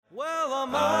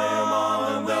am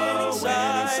on the winning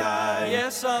side.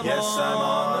 Yes, I'm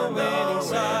on the winning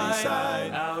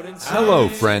side. Hello,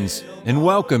 friends, and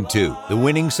welcome to the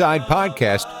Winning Side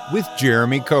Podcast with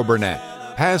Jeremy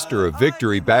Coburnett, pastor of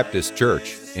Victory Baptist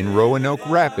Church in Roanoke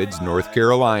Rapids, North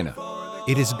Carolina.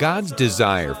 It is God's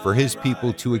desire for His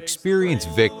people to experience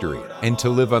victory and to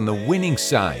live on the winning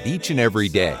side each and every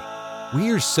day. We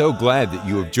are so glad that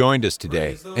you have joined us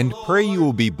today and pray you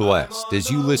will be blessed as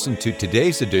you listen to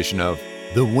today's edition of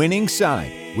The Winning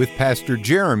Side with Pastor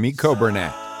Jeremy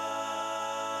Coburnett.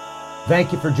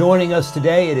 Thank you for joining us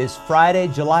today. It is Friday,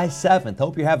 July 7th.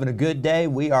 Hope you're having a good day.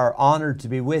 We are honored to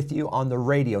be with you on the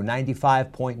radio,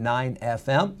 95.9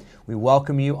 FM. We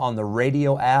welcome you on the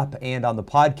radio app and on the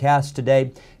podcast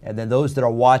today. And then those that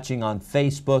are watching on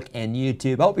Facebook and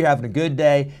YouTube, I hope you're having a good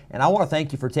day. And I want to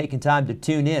thank you for taking time to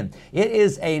tune in. It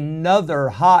is another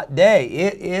hot day.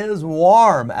 It is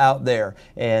warm out there.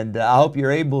 And I hope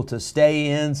you're able to stay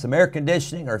in some air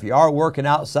conditioning, or if you are working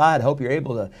outside, I hope you're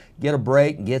able to get a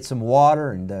break and get some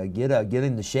water and get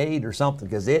in the shade or something,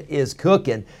 because it is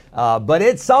cooking. But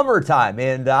it's summertime,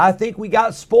 and I think we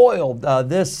got spoiled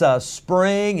this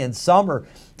spring and summer.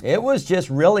 It was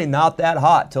just really not that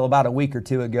hot till about a week or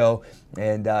two ago,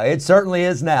 and it certainly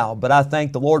is now. But I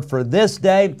thank the Lord for this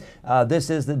day. This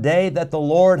is the day that the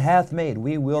Lord hath made.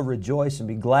 We will rejoice and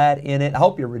be glad in it. I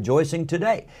hope you're rejoicing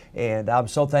today, and I'm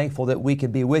so thankful that we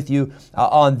can be with you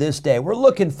on this day. We're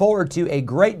looking forward to a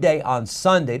great day on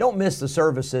Sunday. Don't miss the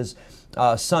services.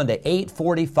 Sunday,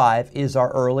 8:45 is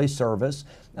our early service.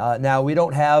 Now, we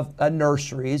don't have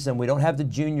nurseries and we don't have the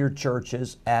junior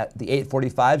churches at the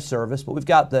 8:45 service, but we've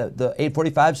got the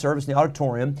 8:45 service in the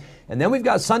auditorium. And then we've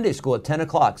got Sunday school at 10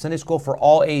 o'clock, Sunday school for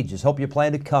all ages. Hope you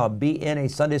plan to come, be in a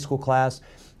Sunday school class.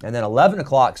 And then 11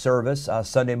 o'clock service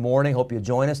Sunday morning. Hope you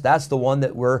join us. That's the one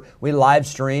that we live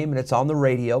stream, and it's on the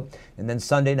radio. And then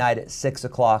Sunday night at 6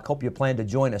 o'clock. Hope you plan to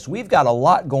join us. We've got a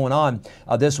lot going on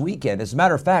this weekend. As a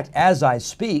matter of fact, as I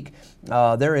speak,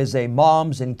 there is a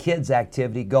moms and kids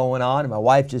activity going on. And my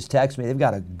wife just texted me. They've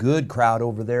got a good crowd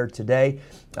over there today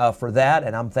for that,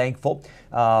 and I'm thankful.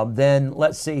 Then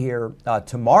let's see here.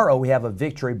 Tomorrow we have a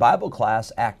Victory Bible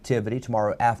class activity,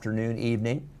 tomorrow afternoon,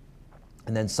 evening.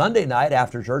 And then Sunday night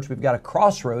after church, we've got a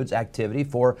Crossroads activity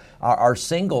for our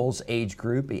singles age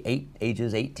group,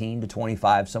 ages 18 to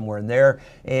 25, somewhere in there.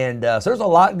 And so there's a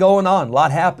lot going on, a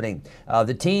lot happening.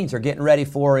 The teens are getting ready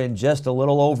for, in just a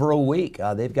little over a week,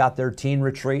 they've got their teen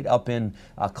retreat up in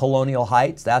Colonial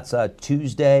Heights. That's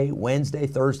Tuesday, Wednesday,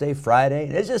 Thursday, Friday.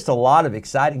 And it's just a lot of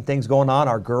exciting things going on.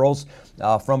 Our girls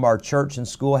from our church and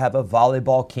school have a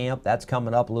volleyball camp. That's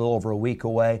coming up a little over a week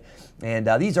away. And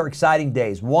these are exciting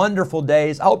days, wonderful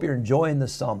days. I hope you're enjoying the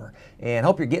summer, and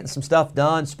hope you're getting some stuff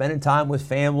done, spending time with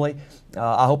family.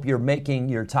 I hope you're making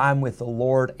your time with the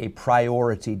Lord a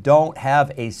priority. Don't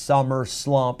have a summer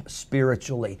slump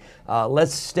spiritually.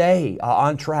 Let's stay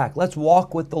on track. Let's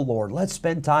walk with the Lord. Let's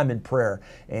spend time in prayer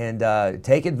and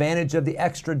take advantage of the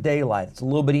extra daylight. It's a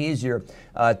little bit easier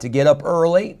to get up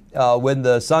early when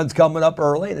the sun's coming up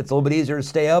early, and it's a little bit easier to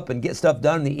stay up and get stuff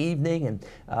done in the evening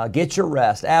and get your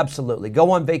rest. Absolutely.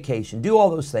 Go on vacation. Do all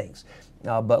those things.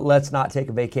 But let's not take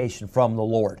a vacation from the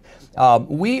Lord.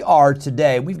 We've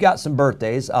got some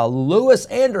birthdays. Lewis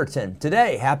Anderton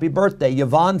today, happy birthday.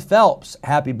 Yvonne Phelps,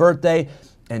 happy birthday.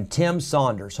 And Tim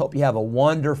Saunders. Hope you have a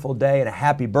wonderful day and a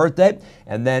happy birthday.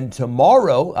 And then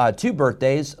tomorrow, two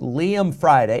birthdays, Liam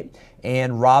Friday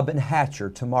and Robin Hatcher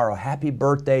tomorrow. Happy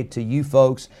birthday to you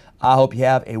folks. I hope you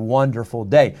have a wonderful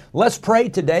day. Let's pray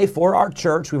today for our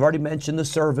church. We've already mentioned the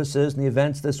services and the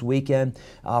events this weekend.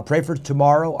 Pray for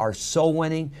tomorrow, our soul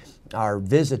winning, our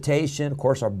visitation, of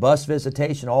course, our bus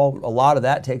visitation. A lot of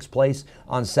that takes place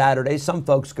on Saturdays. Some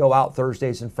folks go out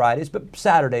Thursdays and Fridays, but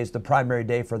Saturday is the primary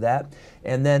day for that.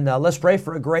 And then let's pray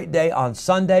for a great day on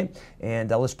Sunday.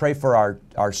 And let's pray for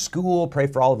our school, pray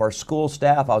for all of our school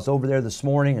staff. I was over there this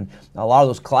morning, and a lot of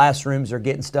those classrooms are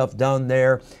getting stuff done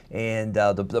there. And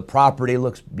the property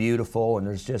looks beautiful, and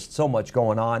there's just so much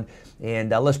going on. And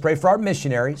let's pray for our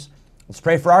missionaries. Let's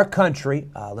pray for our country.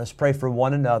 Let's pray for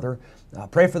one another.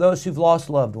 Pray for those who've lost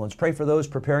loved ones. Pray for those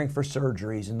preparing for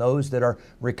surgeries and those that are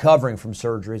recovering from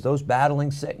surgeries, those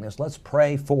battling sickness. Let's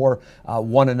pray for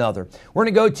one another. We're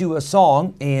going to go to a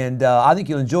song, and I think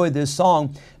you'll enjoy this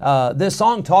song. This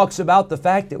song talks about the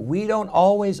fact that we don't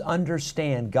always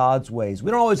understand God's ways.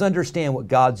 We don't always understand what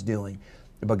God's doing.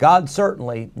 But God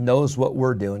certainly knows what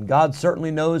we're doing. God certainly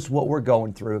knows what we're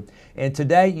going through. And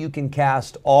today you can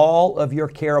cast all of your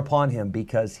care upon Him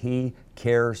because He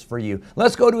cares for you.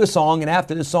 Let's go to a song, and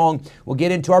after the song, we'll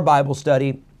get into our Bible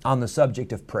study on the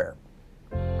subject of prayer.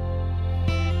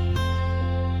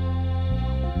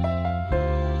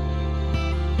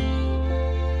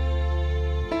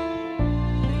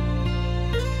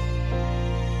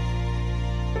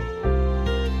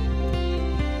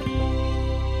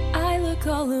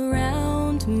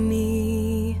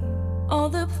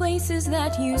 places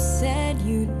that you said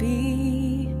you'd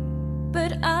be,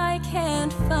 but I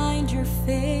can't find your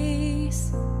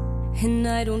face, and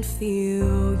I don't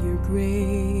feel your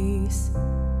grace.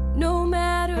 No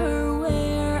matter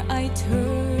where I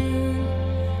turn,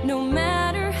 no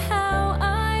matter how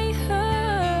I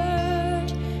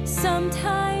hurt,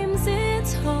 sometimes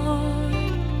it's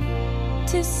hard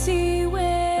to see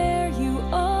where you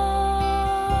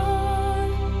are.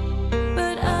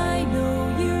 But I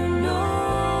know you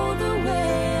know the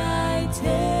way I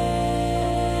take.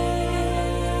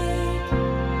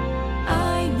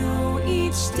 I know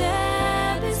each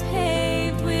step is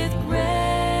paved with grace.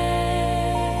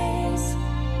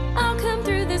 I'll come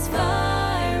through this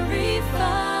fiery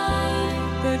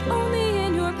fight, but only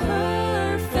in your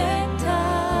perfect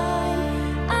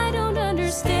time. I don't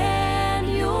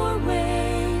understand your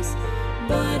ways,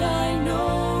 but I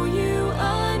know you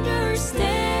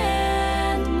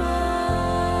understand mine.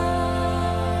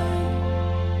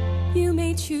 You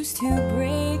may choose to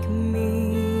break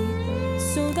me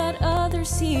so that others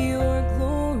see your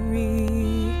glory.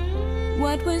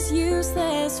 What was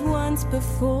useless once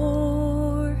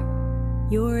before,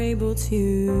 you're able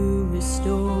to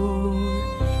restore.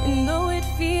 And though it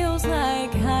feels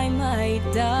like I might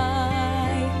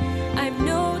die, I've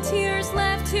no tears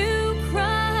left to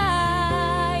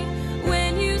cry.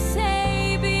 When you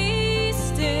say be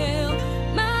still,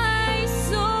 my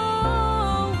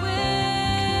soul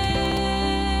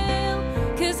will.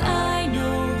 'Cause I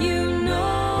know you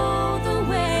know the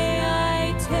way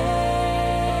I take.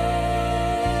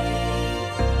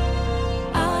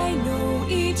 I know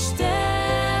each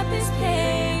step is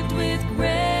paved with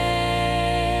grace.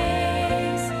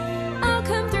 I'll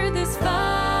come through this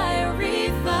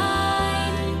fiery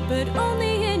fight, but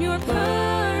only in your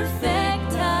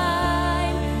perfect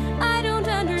time. I don't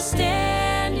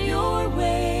understand your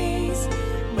ways,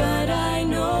 but I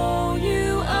know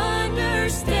you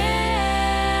understand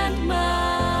mine.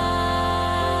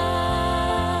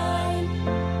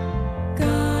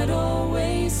 God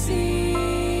always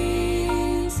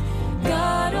sees,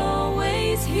 God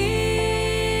always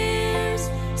hears,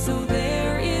 so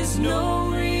there is no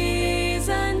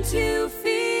reason to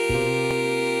fear.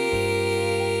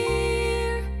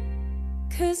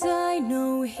 'Cause I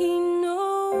know He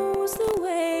knows the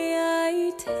way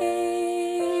I take.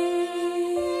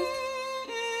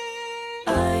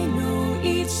 I know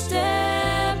each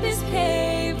step is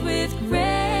paved with grace.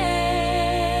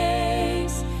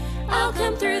 I'll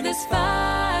come through this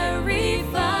fiery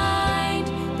fight,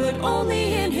 but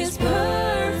only in His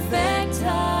perfect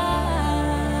time.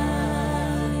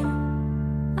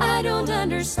 I don't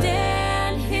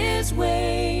understand His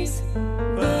ways,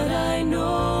 but I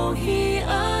know He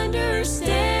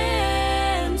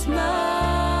understands mine.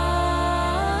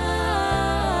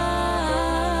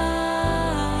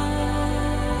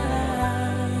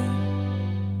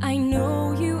 I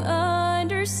know you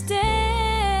understand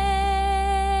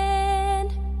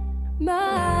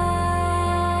mine.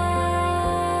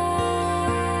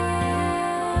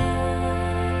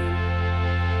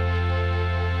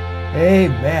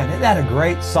 Amen. Isn't that a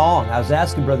great song? I was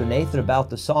asking Brother Nathan about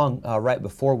the song right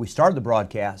before we started the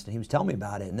broadcast, and he was telling me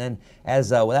about it. And then as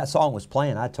when that song was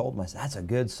playing, I told him, I said, that's a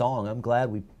good song. I'm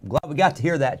glad we got to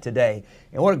hear that today.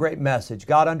 And what a great message.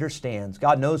 God understands.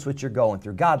 God knows what you're going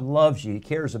through. God loves you. He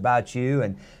cares about you.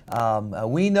 And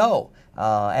we know,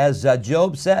 as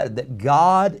Job said, that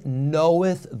God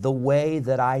knoweth the way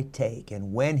that I take,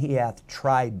 and when He hath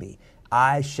tried me,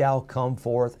 I shall come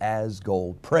forth as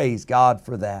gold. Praise God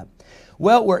for that.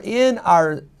 Well, we're in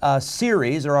our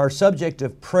series, or our subject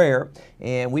of prayer,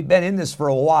 and we've been in this for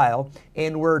a while,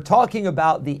 and we're talking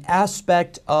about the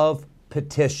aspect of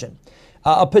petition.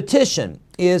 A petition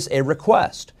is a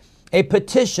request. A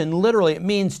petition, literally, it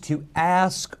means to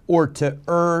ask or to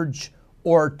urge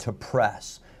or to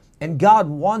press. And God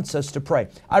wants us to pray.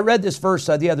 I read this verse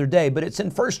the other day, but it's in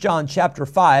 1 John chapter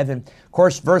 5, and of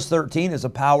course, verse 13 is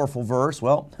a powerful verse.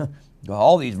 Well,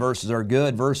 all these verses are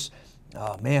good.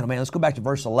 Oh man, let's go back to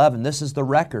verse 11. This is the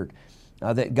record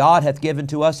that God hath given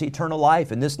to us eternal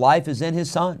life, and this life is in His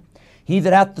Son. He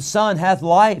that hath the Son hath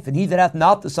life, and he that hath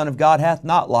not the Son of God hath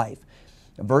not life.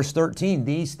 Verse 13,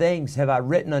 these things have I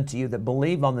written unto you that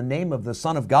believe on the name of the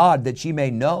Son of God, that ye may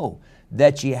know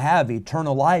that ye have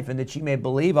eternal life, and that ye may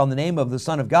believe on the name of the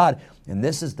Son of God. And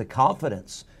this is the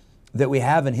confidence that we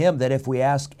have in Him, that if we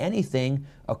ask anything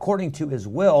according to His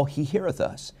will, He heareth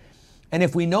us. And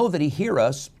if we know that He hear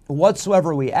us,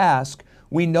 whatsoever we ask,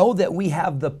 we know that we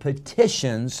have the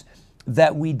petitions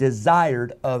that we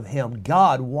desired of Him.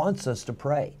 God wants us to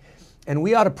pray. And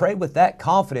we ought to pray with that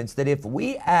confidence that if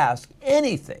we ask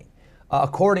anything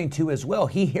according to His will,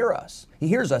 He hears us. He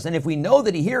hears us. And if we know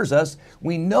that He hears us,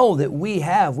 we know that we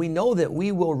know that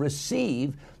we will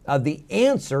receive the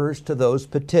answers to those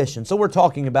petitions. So we're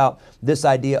talking about this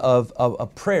idea of a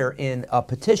prayer in a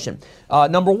petition.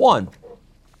 Number one,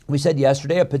 we said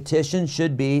yesterday, a petition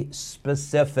should be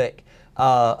specific.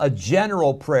 A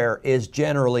general prayer is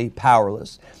generally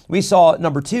powerless. We saw,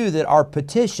 number two, that our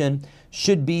petition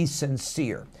should be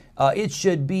sincere. It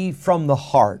should be from the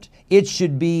heart. It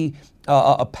should be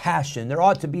a passion. There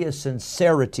ought to be a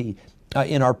sincerity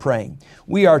in our praying.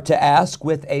 We are to ask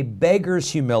with a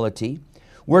beggar's humility.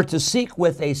 We're to seek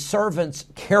with a servant's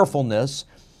carefulness,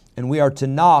 and we are to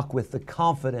knock with the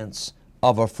confidence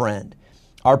of a friend.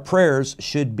 Our prayers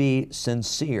should be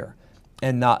sincere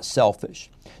and not selfish.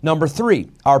 Number three,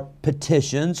 our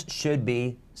petitions should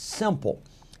be simple.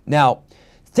 Now,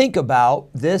 think about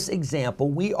this example.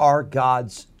 We are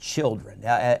God's children.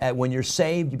 When you're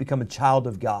saved, you become a child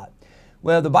of God.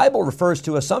 Well, the Bible refers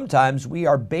to us sometimes, we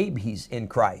are babies in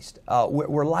Christ.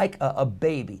 We're like a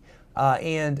baby.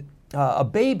 And a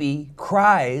baby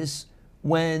cries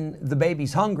when the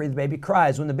baby's hungry, the baby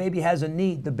cries. When the baby has a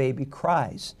need, the baby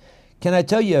cries. Can I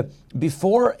tell you,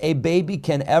 before a baby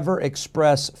can ever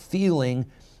express feeling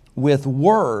with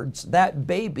words, that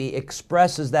baby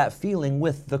expresses that feeling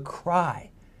with the cry.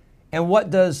 And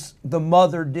what does the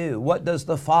mother do? What does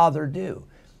the father do?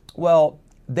 Well,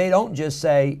 they don't just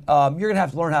say, you're going to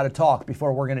have to learn how to talk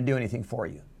before we're going to do anything for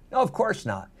you. No, of course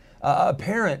not. A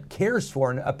parent cares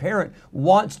for, and a parent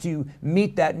wants to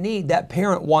meet that need. That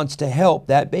parent wants to help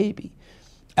that baby.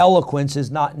 Eloquence is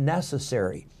not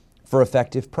necessary for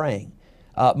effective praying.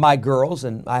 My girls,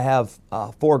 and I have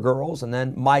 4 girls, and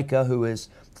then Micah, who is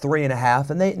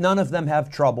 3.5, and none of them have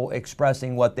trouble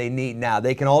expressing what they need now.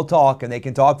 They can all talk, and they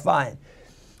can talk fine.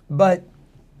 But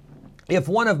if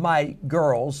one of my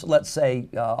girls, let's say,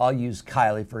 I'll use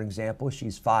Kylie for example,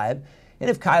 she's 5, and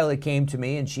if Kylie came to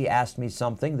me and she asked me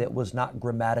something that was not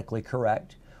grammatically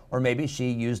correct, or maybe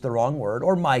she used the wrong word,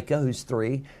 or Micah, who's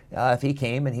 3, if he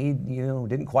came and he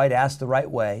didn't quite ask the right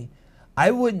way, I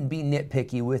wouldn't be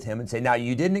nitpicky with him and say, now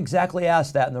you didn't exactly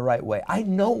ask that in the right way. I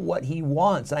know what he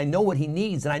wants, and I know what he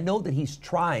needs, and I know that he's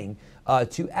trying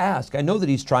to ask. I know that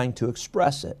he's trying to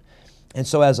express it. And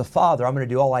so as a father, I'm going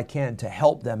to do all I can to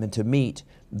help them and to meet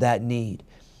that need.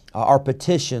 Our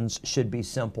petitions should be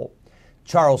simple.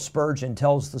 Charles Spurgeon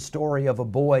tells the story of a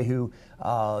boy who,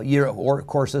 of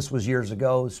course this was years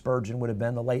ago, Spurgeon would have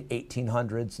been the late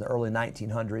 1800s, the early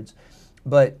 1900s,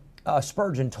 but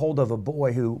Spurgeon told of a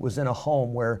boy who was in a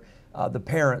home where the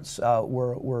parents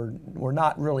were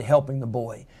not really helping the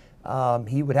boy.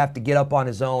 He would have to get up on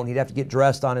his own. He'd have to get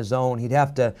dressed on his own. He'd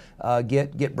have to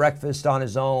get breakfast on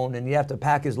his own, and he'd have to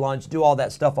pack his lunch, do all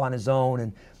that stuff on his own.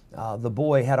 And the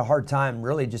boy had a hard time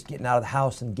really just getting out of the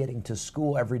house and getting to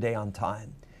school every day on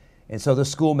time. And so the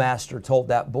schoolmaster told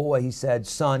that boy, he said,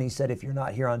 son, he said, if you're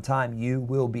not here on time, you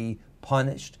will be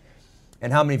punished.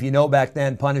 And how many of you know back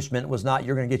then punishment was not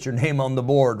you're going to get your name on the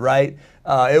board, right?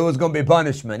 It was going to be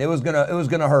punishment. It was going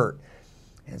to hurt.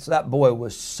 And so that boy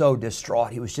was so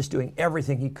distraught. He was just doing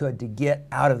everything he could to get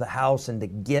out of the house and to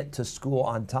get to school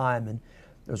on time. And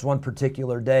there was one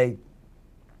particular day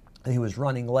he was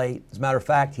running late. As a matter of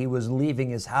fact, he was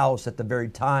leaving his house at the very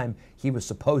time he was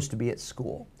supposed to be at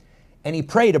school. And he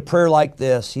prayed a prayer like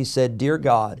this. He said, "Dear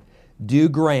God, do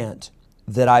grant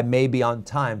that I may be on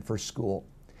time for school."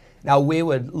 Now, we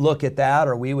would look at that,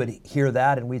 or we would hear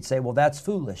that, and we'd say, well, that's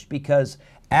foolish, because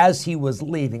as he was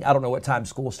leaving, I don't know what time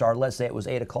school started, let's say it was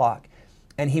 8 o'clock,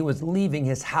 and he was leaving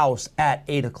his house at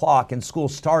 8 o'clock, and school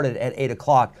started at 8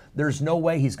 o'clock, there's no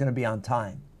way he's going to be on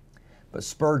time. But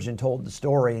Spurgeon told the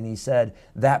story, and he said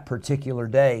that particular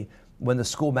day, when the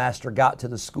schoolmaster got to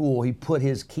the school, he put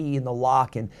his key in the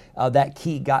lock, and that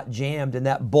key got jammed, and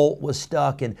that bolt was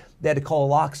stuck, and they had to call a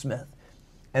locksmith.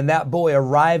 And that boy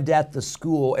arrived at the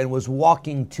school and was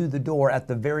walking to the door at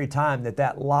the very time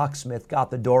that locksmith got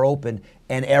the door open,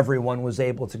 and everyone was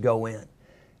able to go in.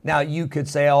 Now, you could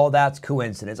say, oh, that's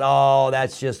coincidence. Oh,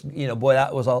 that's just, boy,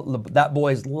 that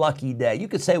boy's lucky day. You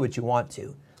could say what you want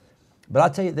to. But I'll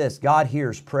tell you this, God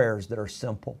hears prayers that are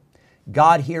simple.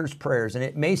 God hears prayers, and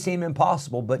it may seem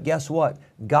impossible, but guess what?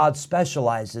 God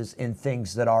specializes in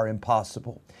things that are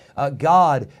impossible.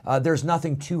 There's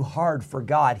nothing too hard for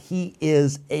God. He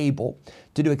is able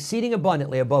to do exceeding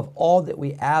abundantly above all that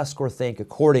we ask or think,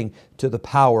 according to the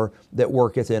power that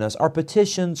worketh in us. Our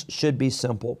petitions should be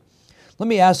simple. Let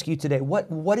me ask you today,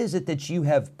 what is it that you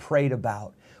have prayed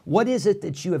about? What is it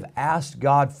that you have asked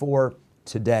God for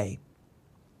today?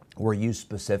 Were you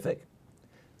specific?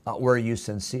 Were you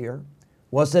sincere?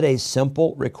 Was it a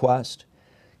simple request?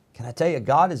 Can I tell you,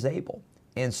 God is able.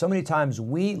 And so many times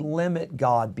we limit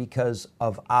God because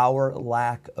of our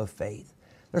lack of faith.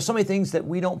 There's so many things that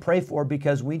we don't pray for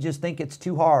because we just think it's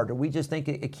too hard, or we just think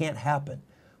it can't happen.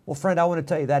 Well, friend, I want to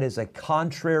tell you that is a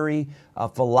contrary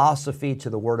philosophy to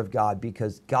the Word of God,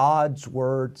 because God's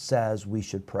Word says we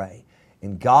should pray.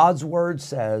 And God's Word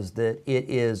says that it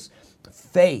is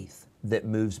faith that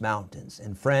moves mountains.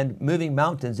 And friend, moving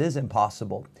mountains is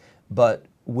impossible, but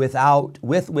with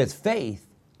faith,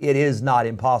 it is not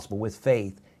impossible. With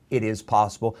faith, it is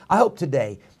possible. I hope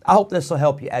this will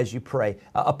help you as you pray.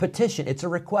 A petition, it's a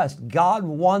request. God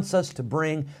wants us to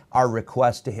bring our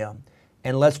requests to Him.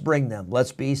 And let's bring them.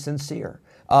 Let's be sincere.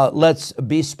 Let's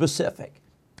be specific.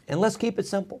 And let's keep it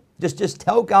simple. Just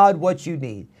tell God what you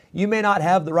need. You may not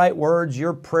have the right words.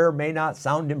 Your prayer may not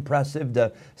sound impressive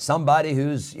to somebody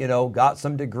who's, got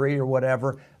some degree or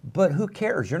whatever. But who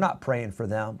cares? You're not praying for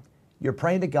them. You're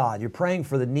praying to God. You're praying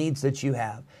for the needs that you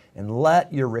have. And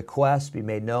let your requests be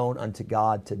made known unto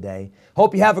God today.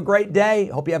 Hope you have a great day.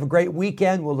 Hope you have a great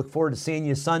weekend. We'll look forward to seeing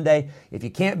you Sunday. If you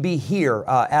can't be here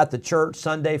at the church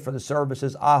Sunday for the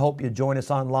services, I hope you join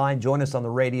us online, join us on the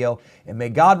radio, and may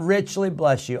God richly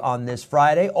bless you on this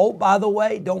Friday. Oh, by the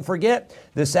way, don't forget,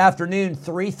 this afternoon,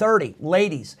 3:30,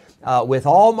 ladies, With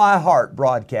All My Heart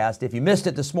broadcast. If you missed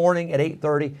it this morning at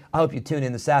 8:30, I hope you tune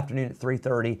in this afternoon at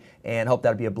 3:30, and hope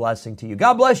that'll be a blessing to you.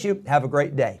 God bless you. Have a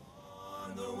great day.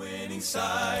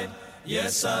 Side.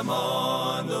 Yes, I'm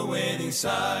on the winning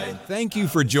side. Thank you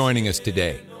for joining us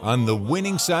today on the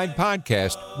Winning Side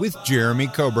Podcast with Jeremy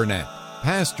Coburnett,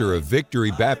 pastor of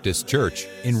Victory Baptist Church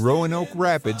in Roanoke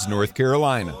Rapids, North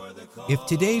Carolina. If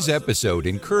today's episode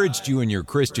encouraged you in your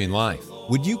Christian life,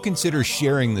 would you consider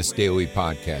sharing this daily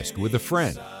podcast with a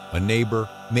friend, a neighbor,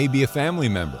 maybe a family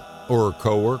member, or a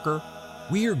coworker?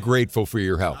 We are grateful for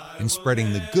your help in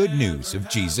spreading the good news of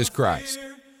Jesus Christ.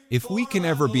 If we can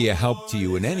ever be a help to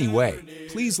you in any way,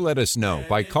 please let us know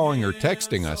by calling or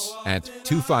texting us at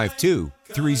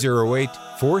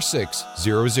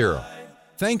 252-308-4600.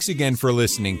 Thanks again for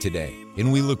listening today,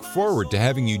 and we look forward to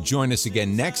having you join us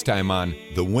again next time on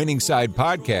the Winning Side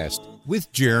Podcast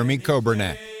with Jeremy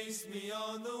Coburnett.